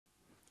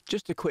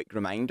Just a quick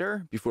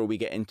reminder before we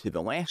get into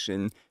the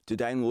lesson to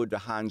download the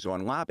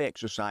hands-on lab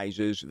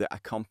exercises that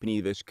accompany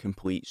this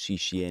complete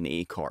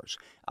CCNA course.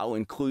 I'll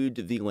include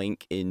the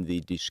link in the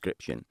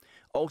description.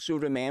 Also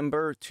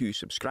remember to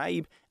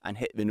subscribe and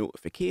hit the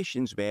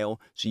notifications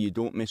bell so you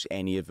don't miss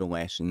any of the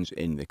lessons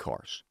in the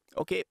course.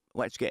 Okay,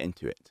 let's get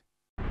into it.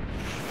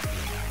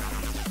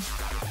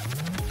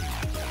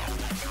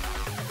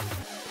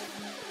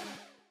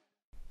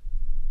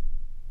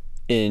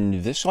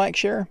 In this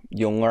lecture,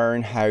 you'll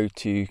learn how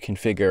to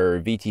configure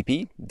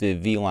VTP, the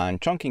VLAN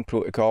trunking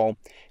protocol,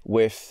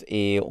 with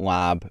a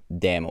lab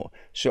demo.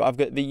 So I've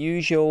got the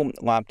usual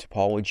lab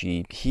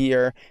topology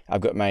here.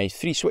 I've got my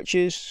 3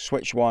 switches,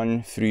 switch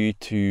 1 through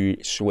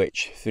to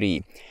switch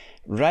 3.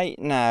 Right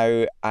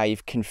now,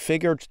 I've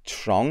configured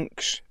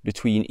trunks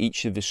between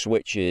each of the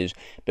switches,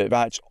 but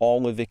that's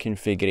all of the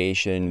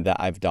configuration that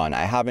I've done.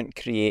 I haven't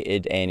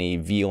created any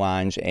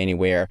VLANs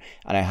anywhere,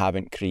 and I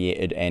haven't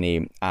created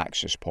any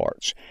access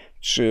ports.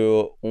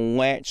 So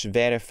let's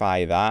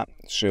verify that.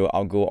 So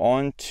I'll go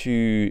on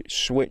to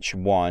switch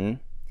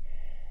 1,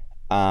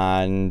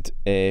 and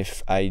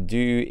if I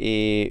do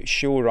a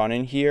show run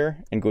in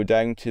here and go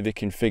down to the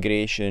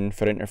configuration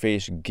for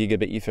interface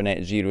gigabit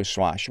Ethernet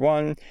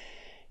 0/1,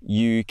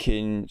 you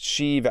can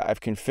see that I've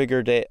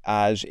configured it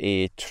as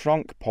a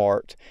trunk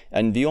port,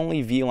 and the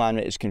only VLAN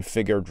that is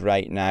configured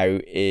right now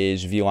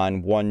is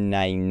VLAN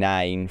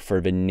 199 for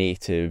the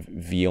native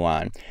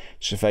VLAN.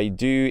 So if I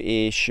do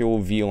a show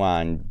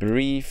VLAN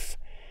brief,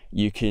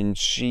 you can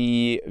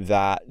see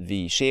that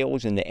the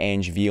sales and the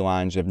eng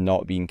VLANs have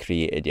not been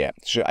created yet.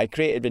 So I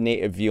created the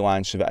native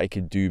VLAN so that I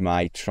could do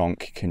my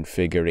trunk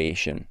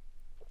configuration.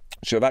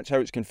 So that's how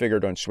it's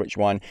configured on switch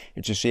 1.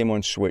 It's the same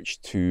on switch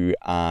 2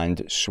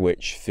 and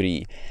switch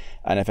 3.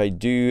 And if I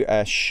do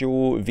a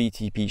show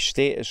VTP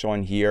status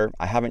on here,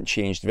 I haven't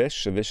changed this,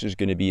 so this is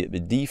going to be at the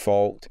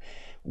default,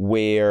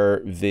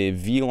 where the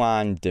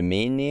VLAN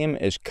domain name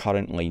is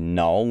currently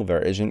null,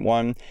 there isn't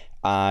one,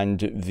 and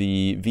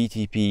the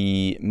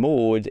VTP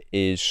mode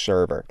is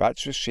server.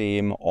 That's the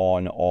same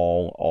on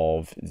all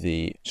of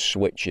the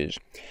switches.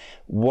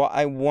 What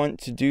I want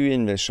to do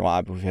in this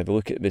lab, if we have a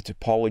look at the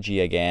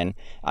topology again,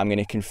 I'm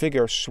going to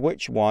configure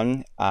switch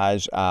 1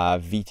 as a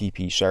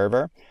VTP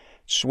server,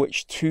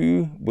 switch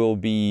 2 will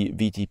be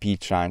VTP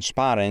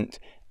transparent,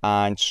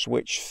 and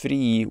switch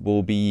 3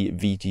 will be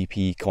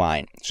VTP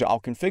client. So I'll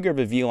configure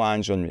the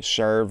VLANs on the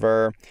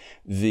server.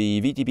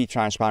 The VTP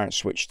transparent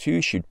switch 2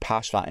 should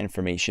pass that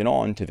information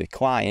on to the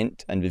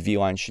client, and the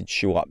VLAN should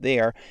show up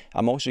there.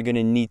 I'm also going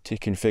to need to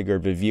configure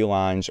the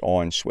VLANs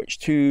on switch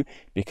 2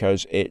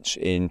 because it's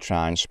in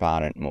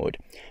transparent mode.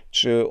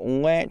 So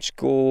let's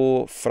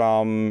go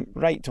from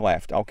right to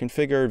left. I'll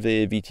configure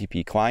the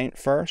VTP client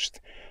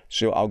first.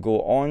 So I'll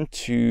go on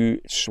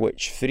to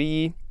switch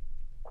 3.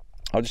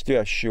 I'll just do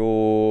a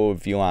show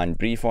VLAN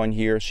brief on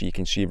here so you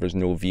can see there's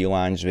no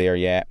VLANs there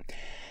yet.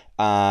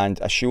 And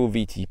a show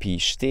VTP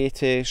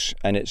status,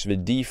 and it's the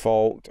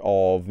default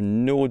of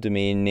no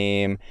domain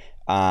name,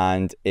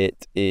 and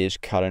it is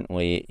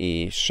currently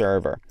a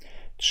server.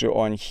 So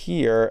on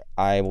here,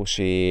 I will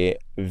say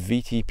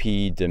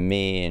VTP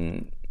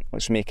domain.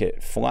 Let's make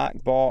it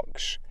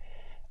FLACKBOX.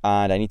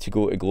 And I need to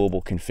go to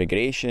global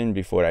configuration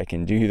before I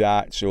can do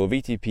that. So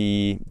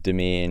VTP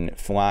domain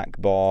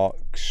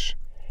FLACKBOX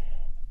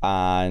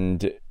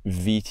and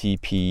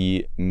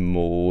VTP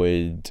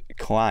mode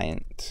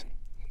client.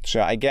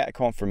 So I get a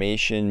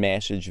confirmation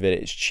message that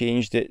it's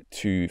changed it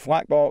to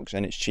FLACKBOX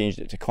and it's changed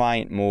it to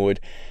client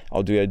mode.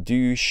 I'll do a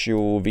do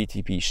show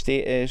VTP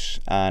status,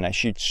 and I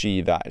should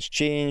see that it's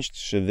changed.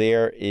 So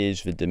there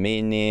is the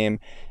domain name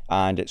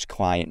and it's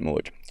client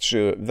mode.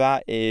 So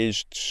that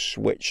is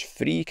switch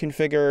 3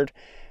 configured.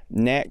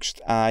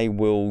 Next, I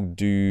will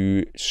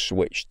do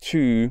switch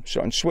 2.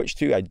 So on switch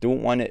 2, I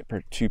don't want it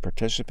to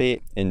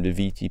participate in the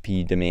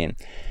VTP domain.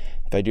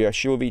 If I do a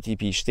show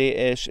VTP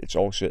status, it's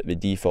also at the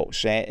default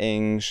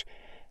settings.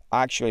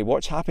 Actually,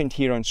 what's happened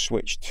here on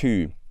switch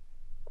 2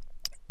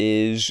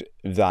 is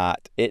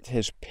that it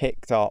has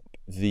picked up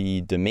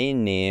the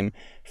domain name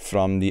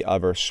from the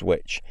other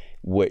switch,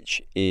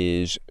 which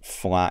is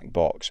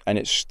FLACKBOX, and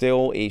it's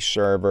still a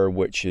server,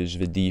 which is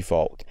the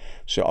default.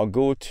 So I'll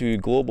go to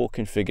global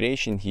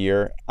configuration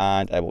here,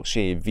 and I will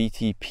say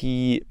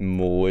VTP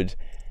mode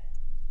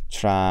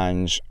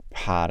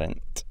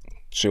transparent.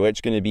 So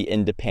it's going to be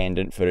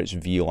independent for its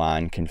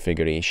VLAN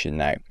configuration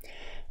now.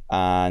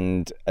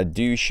 And I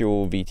do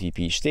show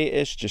VTP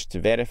status just to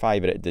verify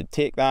that it did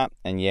take that,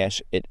 and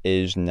yes, it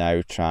is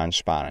now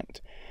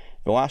transparent.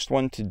 The last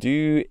one to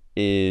do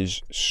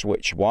is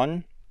switch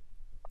 1.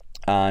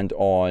 And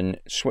on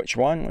switch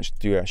 1, let's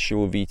do a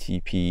show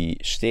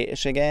VTP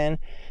status again,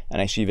 and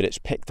I see that it's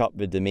picked up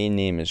the domain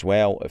name as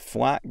well of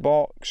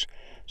FLACKBOX.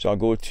 So I'll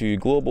go to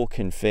global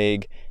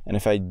config, and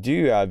if I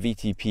do a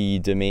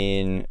VTP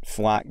domain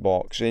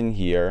FLACKBOX in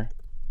here,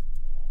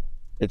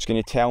 it's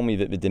going to tell me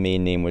that the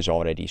domain name was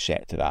already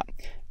set to that.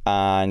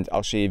 And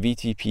I'll say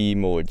VTP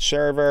mode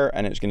server,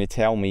 and it's going to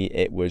tell me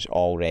it was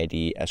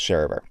already a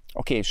server.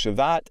 Okay, so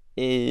that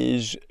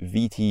is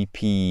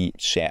VTP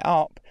set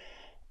up.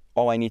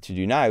 all I need to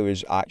do now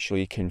is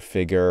actually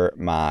configure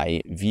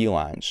my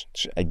VLANs.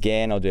 So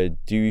again, I'll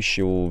do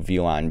show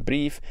VLAN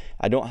brief.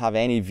 I don't have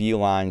any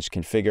VLANs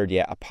configured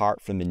yet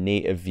apart from the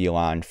native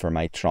VLAN for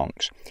my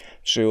trunks.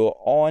 So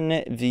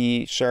on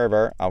the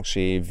server, I'll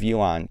say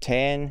VLAN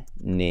 10,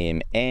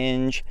 name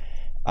eng,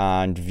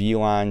 and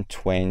VLAN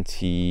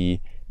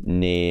 20,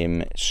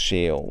 name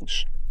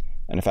sales.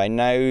 And if I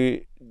now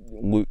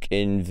look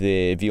in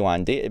the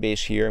VLAN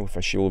database here with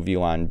a show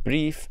VLAN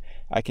brief,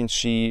 I can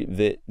see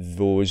that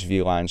those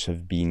VLANs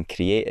have been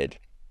created.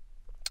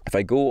 If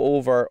I go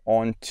over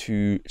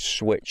onto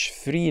switch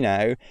 3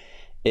 now,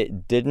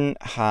 it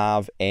didn't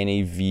have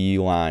any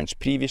VLANs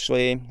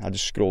previously. I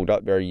just scrolled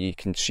up there, you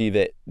can see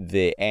that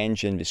the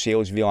engine, the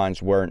sales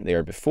VLANs weren't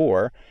there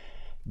before.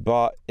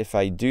 But if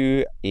I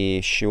do a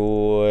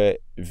show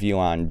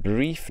VLAN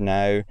brief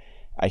now,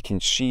 I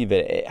can see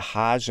that it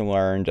has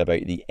learned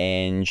about the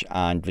eng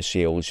and the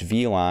sales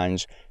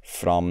VLANs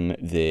from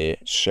the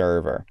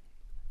server.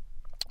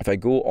 If I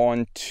go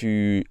on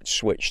to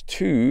switch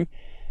 2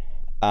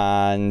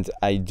 and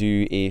I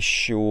do a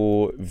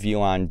show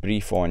VLAN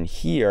brief on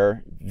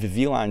here, the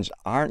VLANs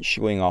aren't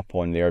showing up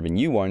on there, the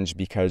new ones,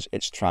 because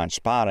it's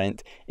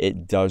transparent.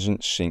 It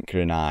doesn't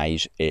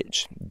synchronize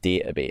its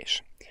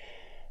database.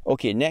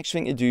 Okay, next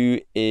thing to do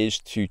is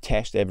to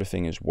test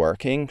everything is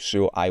working.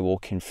 So I will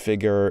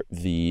configure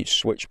the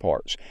switch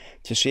ports.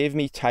 To save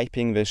me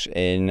typing this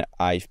in,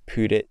 I've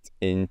put it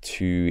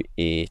into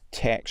a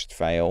text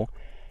file.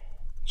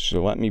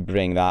 So let me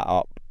bring that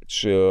up.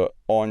 So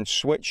on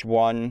switch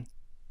 1,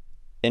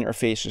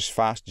 interfaces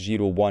fast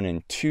 0, 1,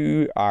 and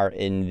 2 are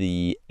in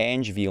the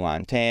eng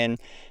VLAN 10,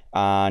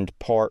 and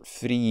port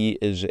 3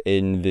 is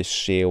in the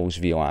sales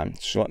VLAN.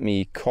 So let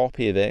me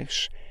copy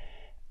this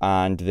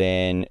and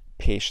then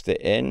paste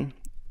it in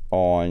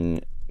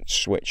on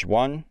switch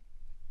 1.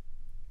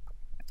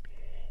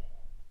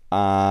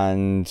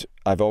 And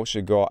I've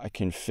also got a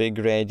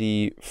config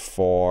ready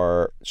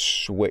for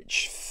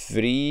switch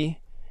 3,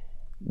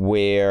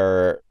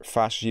 where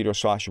fast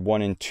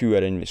 0/1 and 2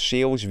 are in the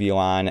sales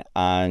VLAN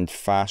and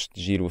fast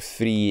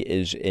 03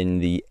 is in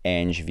the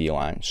eng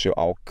VLAN. So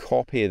I'll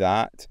copy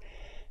that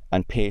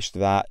and paste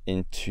that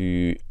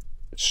into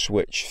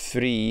switch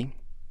 3,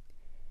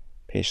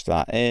 paste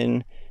that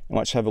in. And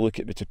let's have a look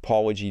at the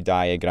topology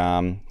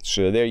diagram.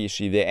 So there you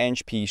see the eng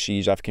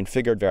PCs. I've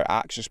configured their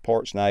access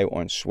ports now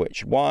on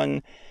switch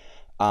 1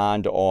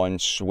 and on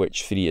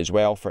switch 3 as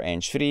well for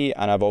eng 3,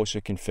 and I've also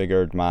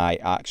configured my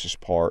access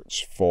ports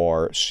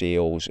for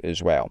sales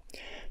as well.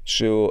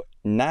 So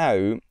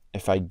now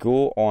if I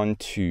go on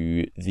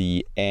to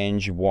the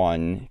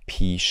eng1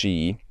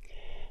 PC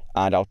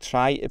and I'll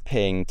try to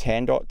ping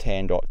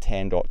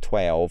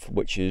 10.10.10.12,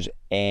 which is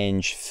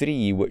eng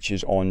 3, which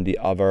is on the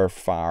other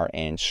far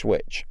end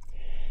switch.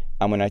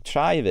 And when I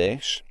try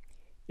this,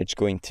 it's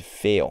going to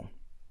fail.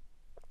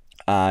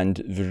 And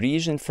the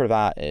reason for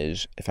that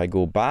is, if I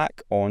go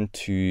back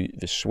onto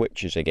the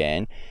switches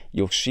again,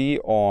 you'll see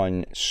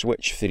on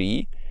switch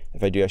 3,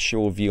 if I do a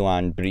show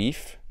VLAN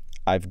brief,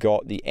 I've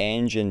got the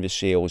eng and the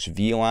sales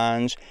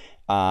VLANs,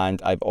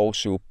 and I've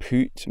also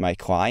put my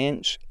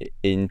clients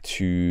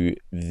into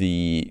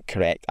the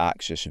correct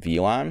access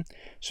VLAN.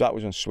 So that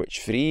was on switch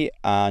 3,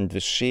 and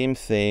the same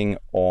thing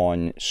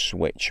on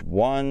switch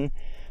 1.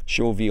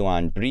 Show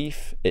VLAN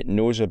brief, it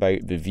knows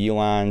about the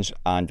VLANs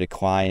and the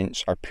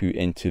clients are put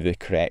into the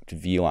correct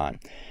VLAN.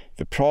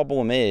 The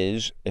problem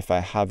is, if I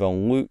have a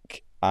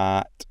look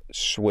at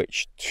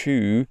switch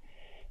 2,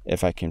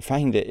 if I can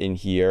find it in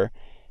here,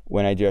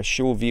 when I do a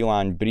show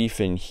VLAN brief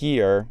in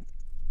here,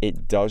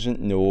 it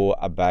doesn't know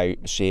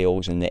about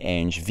sales in the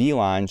eng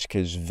VLANs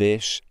because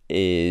this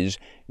is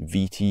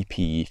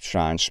VTP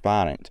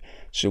transparent.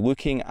 So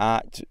looking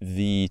at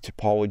the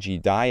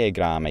topology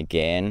diagram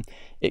again,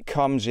 it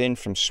comes in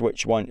from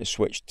switch 1 to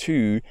switch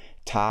 2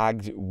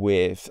 tagged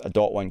with a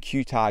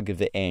 .1Q tag of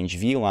the eng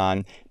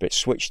VLAN, but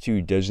switch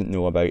 2 doesn't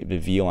know about the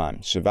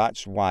VLAN. So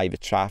that's why the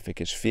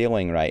traffic is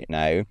failing right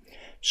now.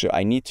 So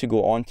I need to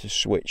go on to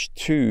switch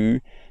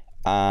 2,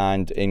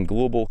 and in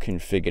global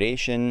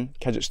configuration,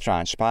 because it's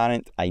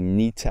transparent, I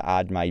need to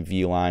add my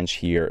VLANs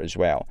here as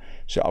well.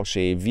 So I'll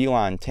say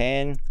VLAN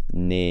 10,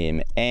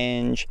 name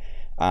eng,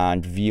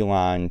 and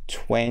VLAN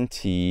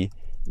 20,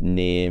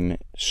 name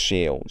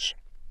sales.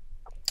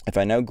 If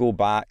I now go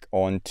back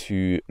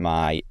onto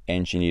my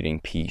engineering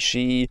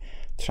PC,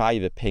 try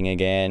the ping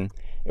again,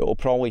 it will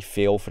probably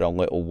fail for a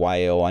little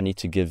while. I need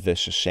to give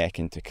this a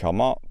second to come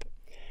up.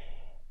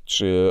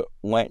 So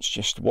let's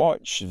just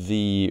watch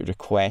the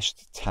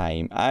request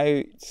time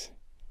out.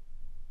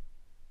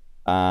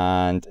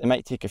 And it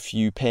might take a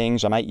few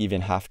pings. I might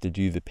even have to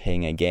do the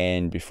ping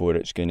again before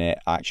it's going to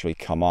actually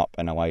come up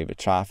and allow the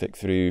traffic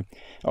through.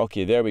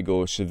 Okay, there we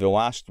go. So the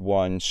last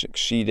one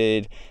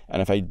succeeded.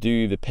 And if I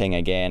do the ping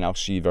again, I'll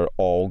see they're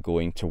all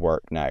going to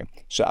work now.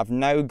 So I've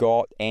now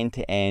got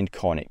end-to-end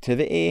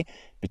connectivity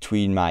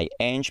between my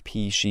eng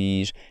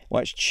PCs.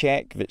 Let's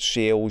check that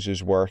sales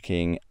is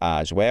working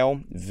as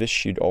well. This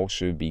should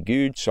also be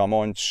good. So I'm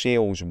on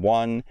sales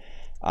 1.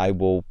 I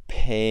will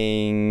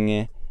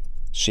ping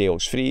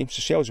sales 3.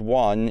 So sales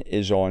 1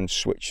 is on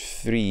switch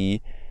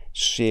 3,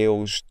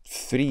 sales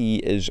 3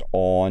 is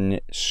on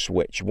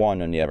switch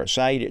 1 on the other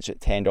side. It's at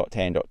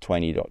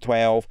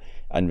 10.10.20.12,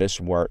 and this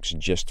works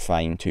just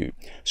fine too.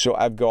 So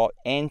I've got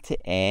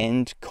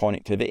end-to-end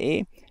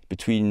connectivity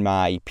between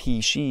my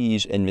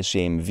PCs in the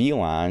same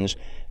VLANs,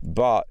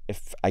 but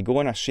if I go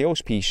on a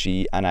sales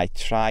PC and I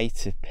try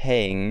to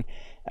ping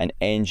an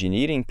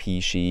engineering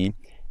PC,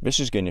 this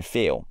is going to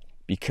fail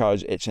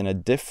because it's in a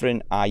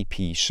different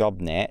IP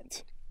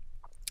subnet.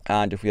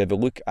 And if we have a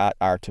look at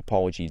our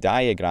topology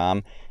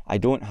diagram, I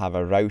don't have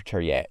a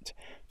router yet.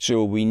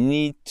 So we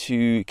need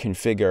to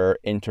configure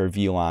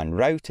inter-VLAN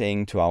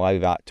routing to allow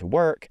that to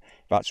work.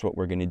 That's what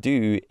we're going to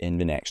do in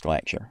the next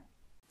lecture.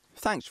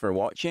 Thanks for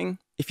watching.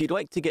 If you'd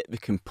like to get the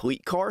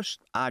complete course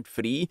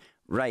ad-free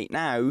right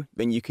now,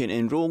 then you can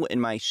enroll in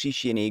my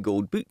CCNA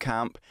Gold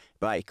Bootcamp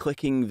by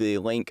clicking the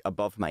link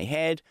above my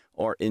head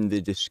or in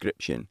the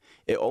description.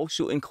 It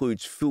also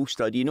includes full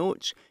study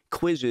notes,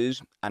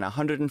 quizzes, and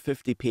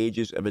 150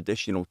 pages of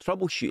additional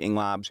troubleshooting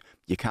labs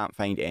you can't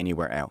find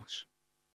anywhere else.